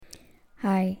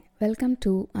Hi, welcome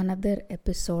to another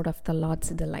episode of The Lord's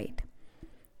Delight.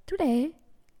 Today,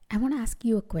 I want to ask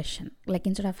you a question. Like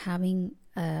instead of having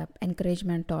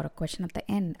encouragement or a question at the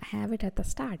end, I have it at the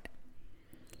start.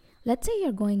 Let's say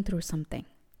you're going through something,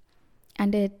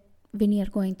 and when you're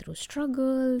going through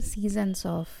struggles, seasons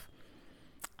of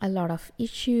a lot of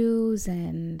issues,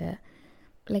 and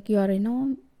like you're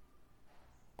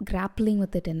grappling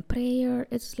with it in prayer,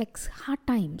 it's like hard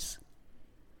times.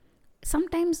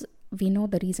 Sometimes we know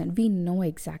the reason, we know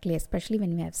exactly, especially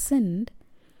when we have sinned.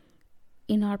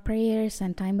 In our prayers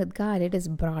and time with God, it is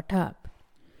brought up.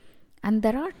 And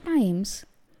there are times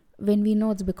when we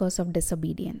know it's because of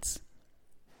disobedience.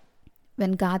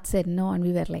 When God said no and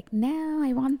we were like, no,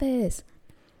 I want this.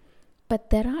 But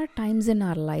there are times in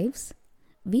our lives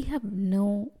we have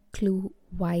no clue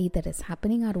why that is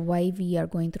happening or why we are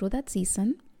going through that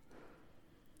season.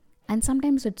 And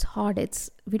sometimes it's hard,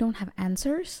 we don't have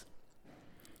answers.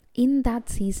 In that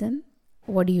season,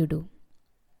 what do?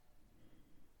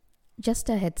 Just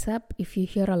a heads up, if you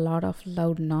hear a lot of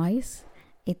loud noise,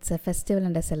 it's a festival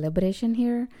and a celebration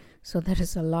here, so there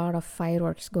is a lot of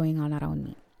fireworks going on around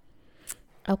me.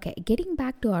 Okay, getting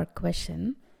back to our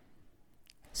question.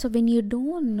 So when you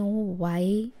don't know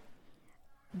why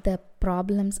the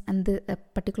problems and a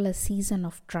particular season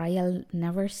of trial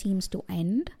never seems to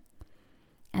end,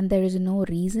 and there is no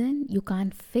reason, you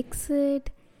can't fix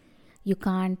it, you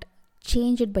can't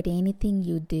change it by anything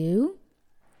you do,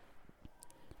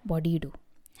 what do?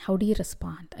 How do you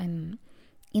respond? And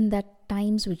in that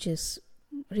times which is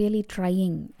really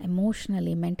trying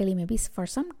emotionally, mentally, maybe for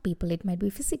some people it might be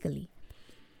physically.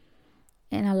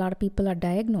 And a lot of people are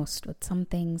diagnosed with some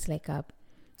things like a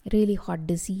really hard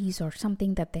disease or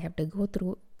something that they have to go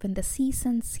through when the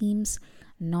season seems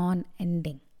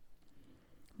non-ending.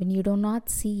 When you do not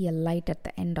see a light at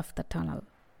the end of the tunnel.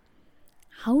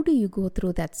 How do you go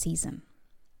through that season?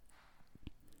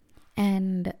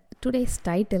 And today's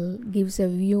title gives a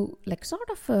view, like sort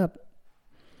of a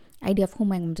idea of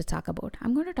whom I'm going to talk about.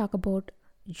 I'm going to talk about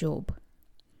Job.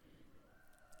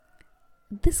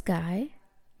 This guy,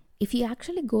 if you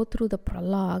actually go through the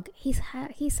prologue, he's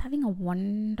having a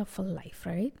wonderful life,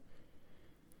 right?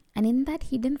 And in that,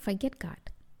 he didn't forget God.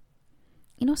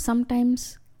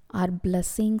 Sometimes our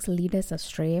blessings lead us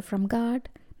astray from God.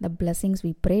 The blessings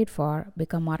we prayed for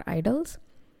become our idols.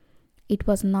 It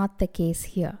was not the case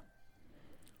here.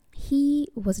 He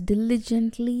was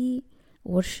diligently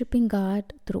worshiping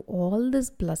God through all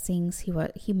these blessings.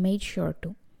 He made sure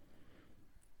to.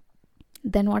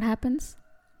 Then what happens?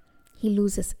 He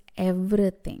loses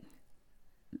everything.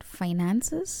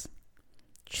 Finances,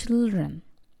 children,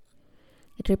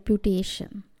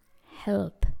 reputation,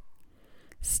 health,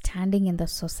 standing in the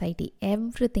society,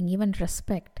 everything, even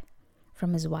respect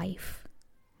from his wife.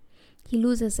 He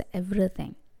loses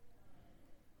everything.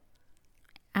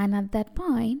 And at that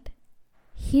point,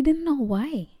 he didn't know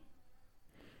why.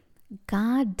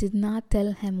 God did not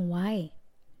tell him why.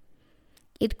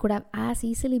 It could have as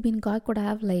easily been God could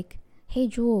have like, hey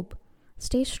Job,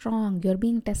 stay strong. You're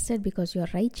being tested because you're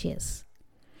righteous.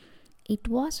 It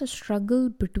was a struggle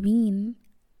between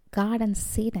God and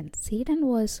Satan. Satan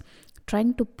was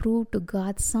trying to prove to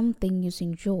God something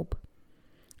using Job.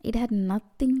 It had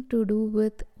nothing to do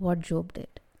with what Job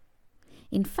did.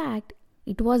 In fact,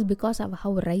 it was because of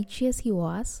how righteous he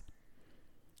was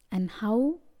and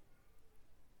how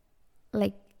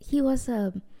he was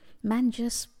a man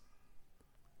just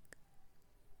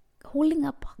holding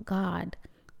up God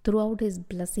throughout his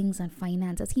blessings and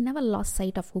finances. He never lost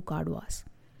sight of who God was.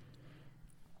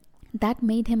 That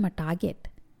made him a target.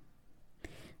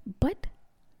 But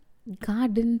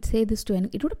God didn't say this to him.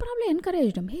 It would have probably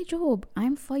encouraged him. Hey Job,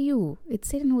 I'm for you. It's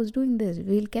Satan who's doing this.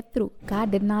 We'll get through. God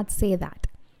did not say that.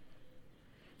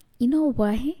 You know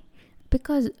why?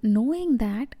 Because knowing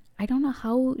that, I don't know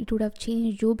how it would have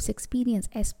changed Job's experience.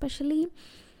 Especially,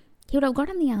 he would have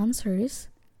gotten the answers.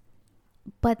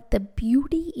 But the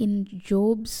beauty in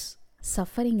Job's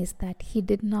suffering is that he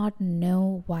did not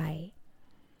know why.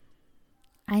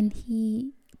 And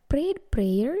he prayed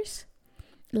prayers.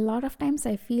 A lot of times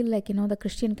I feel like, the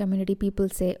Christian community people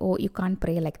say, oh, you can't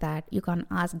pray like that. You can't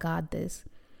ask God this.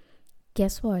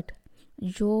 Guess what?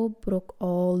 Job broke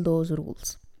all those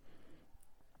rules.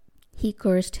 He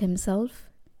cursed himself.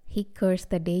 He cursed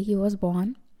the day he was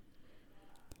born.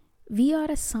 We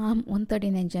are a Psalm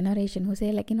 139 generation who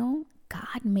say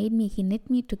God made me. He knit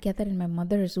me together in my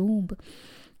mother's womb.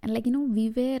 And we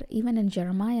were, even in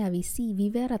Jeremiah, we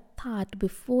were a thought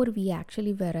before we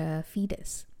actually were a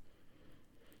fetus.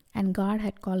 And God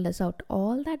had called us out.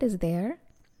 All that is there.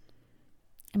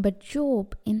 But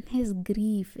Job, in his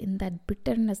grief, in that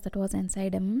bitterness that was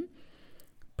inside him,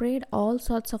 prayed all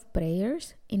sorts of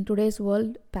prayers. In today's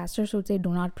world, pastors would say,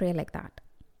 do not pray like that.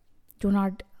 Do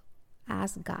not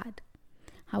ask God.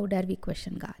 How dare we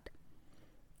question God?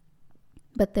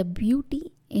 But the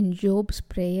beauty in Job's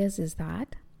prayers is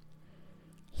that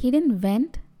he didn't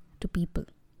vent to people.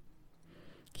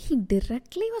 He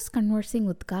directly was conversing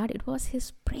with God. It was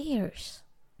his prayers.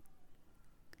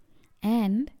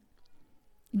 And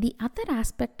the other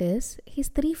aspect is his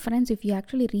three friends, if you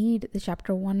actually read the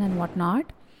chapter 1 and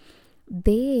whatnot,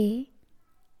 they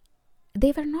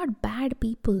were not bad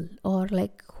people or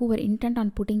like who were intent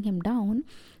on putting him down.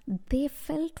 They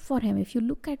felt for him. If you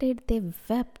look at it, they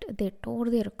wept, they tore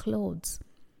their clothes.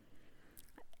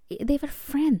 They were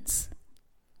friends.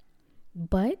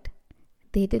 But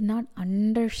they did not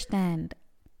understand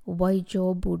why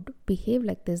Job would behave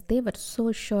like this. They were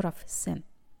so sure of his sin.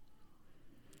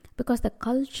 Because the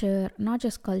culture, not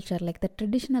just culture, like the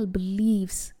traditional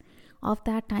beliefs of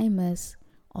that time is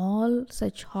all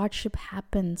such hardship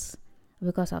happens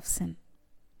because of sin.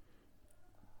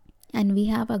 And we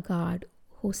have a God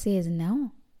who says,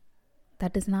 no,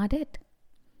 that is not it.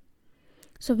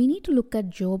 So we need to look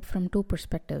at Job from two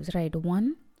perspectives, right?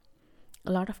 One,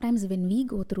 a lot of times when we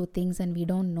go through things and we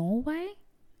don't know why,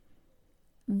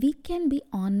 we can be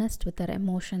honest with our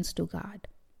emotions to God.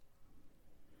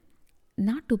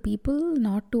 Not to people,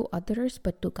 not to others,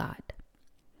 but to God.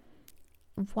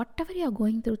 Whatever you're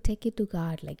going through, take it to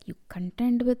God. Like you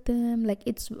contend with Him. Like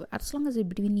it's as long as it's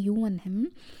between you and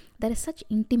Him, there is such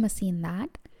intimacy in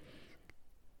that.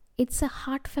 It's a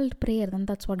heartfelt prayer, then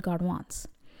that's what God wants.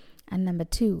 And number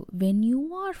two, when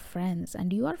you are friends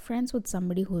and you are friends with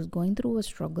somebody who's going through a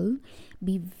struggle,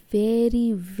 be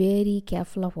very, very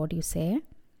careful of what you say.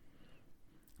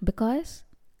 Because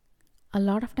a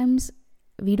lot of times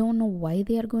we don't know why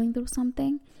they are going through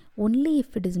something. Only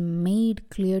if it is made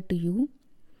clear to you,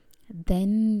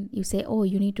 then you say, oh,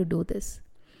 you need to do this.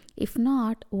 If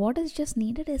not, what is just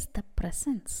needed is the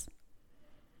presence.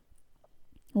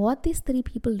 What these three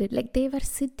people did, like they were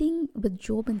sitting with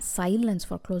Job in silence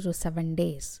for close to 7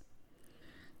 days.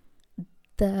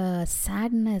 The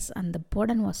sadness and the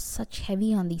burden was such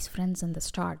heavy on these friends in the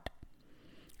start.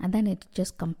 And then it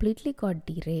just completely got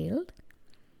derailed.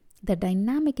 The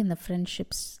dynamic in the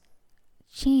friendships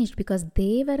changed because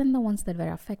they weren't the ones that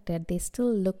were affected. They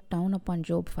still looked down upon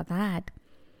Job for that.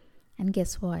 And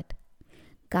guess what?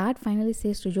 God finally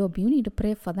says to Job, you need to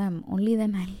pray for them. Only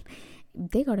then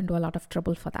they got into a lot of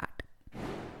trouble for that.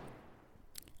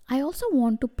 I also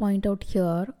want to point out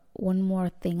here one more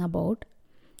thing about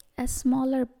a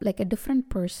smaller, like a different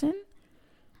person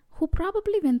who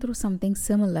probably went through something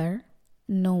similar,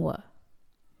 Noah.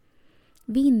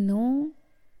 We know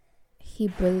he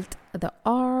built the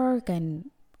ark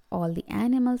and all the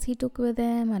animals he took with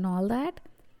him and all that.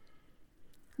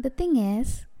 The thing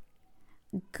is,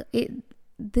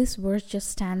 this verse just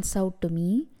stands out to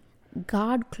me.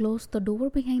 God closed the door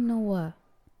behind Noah.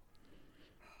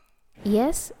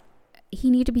 Yes, he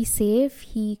need to be safe.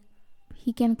 He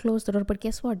can close the door. But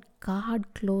guess what?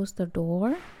 God closed the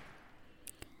door.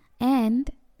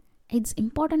 And it's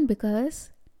important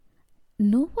because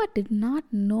Noah did not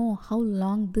know how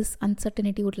long this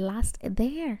uncertainty would last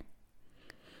there.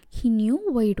 He knew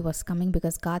why it was coming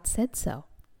because God said so.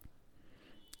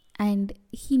 And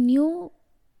he knew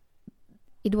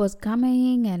it was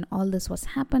coming and all this was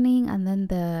happening, and then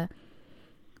the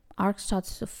ark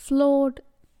starts to float.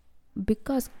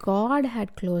 Because God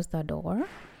had closed the door,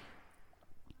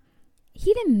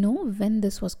 he didn't know when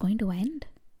this was going to end.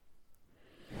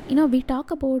 You know, we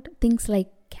talk about things like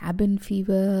cabin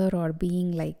fever or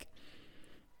being like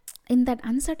in that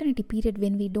uncertainty period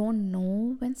when we don't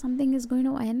know when something is going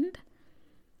to end.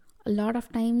 A lot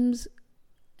of times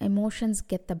emotions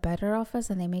get the better of us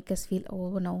and they make us feel,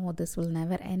 oh no, this will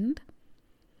never end.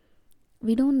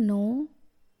 We don't know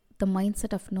the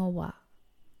mindset of Noah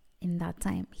in that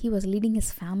time. He was leading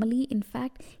his family. In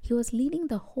fact, he was leading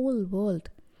the whole world.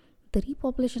 The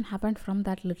repopulation happened from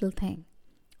that little thing,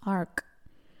 ark.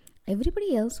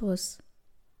 Everybody else was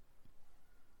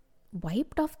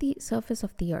wiped off the surface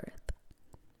of the earth.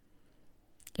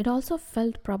 It also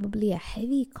felt probably a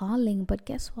heavy calling, but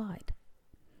guess what?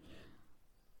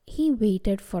 He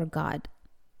waited for God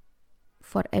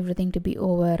for everything to be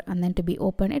over and then to be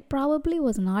open. It probably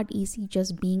was not easy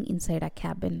just being inside a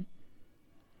cabin.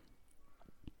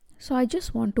 So I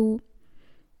just want to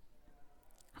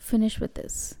finish with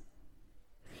this.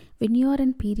 When you are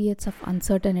in periods of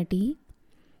uncertainty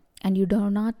and you do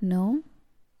not know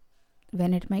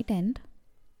when it might end,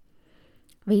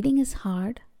 waiting is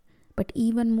hard, but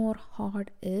even more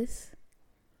hard is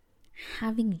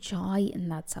having joy in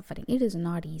that suffering. It is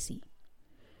not easy.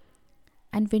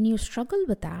 And when you struggle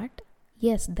with that,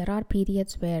 yes, there are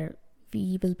periods where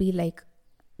we will be like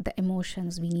the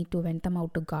emotions, we need to vent them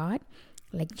out to God,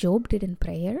 like Job did in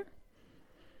prayer.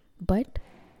 But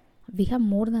we have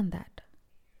more than that.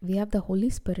 We have the Holy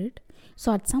Spirit.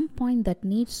 So at some point that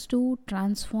needs to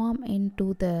transform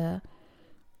into the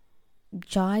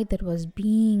joy that was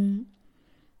being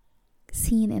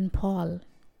seen in Paul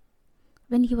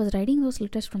when he was writing those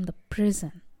letters from the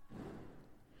prison.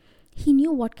 He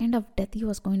knew what kind of death he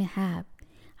was going to have,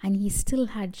 and he still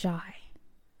had joy.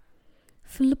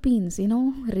 Philippines,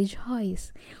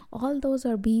 rejoice. All those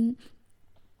are being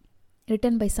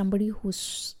written by somebody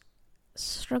who's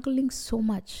struggling so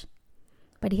much,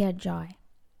 but he had joy.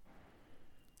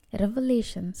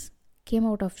 Revelations came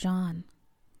out of John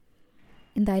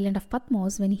in the island of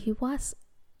Patmos when he was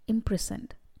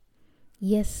imprisoned.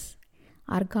 Yes,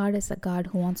 our God is a God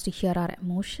who wants to hear our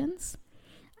emotions,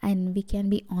 and we can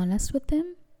be honest with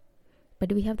him,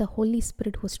 but we have the Holy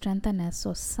Spirit who strengthens us.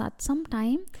 So at some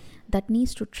time that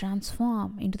needs to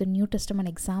transform into the New Testament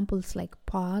examples like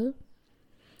Paul,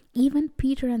 even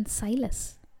Peter and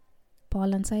Silas.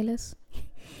 Paul and Silas?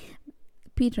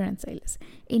 Peter and Silas.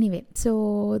 Anyway,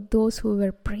 so those who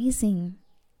were praising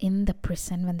in the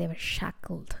prison when they were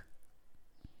shackled,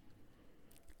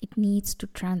 it needs to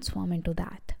transform into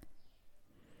that.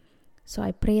 So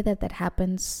I pray that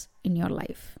happens in your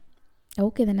life.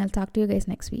 Okay, then I'll talk to you guys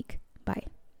next week. Bye.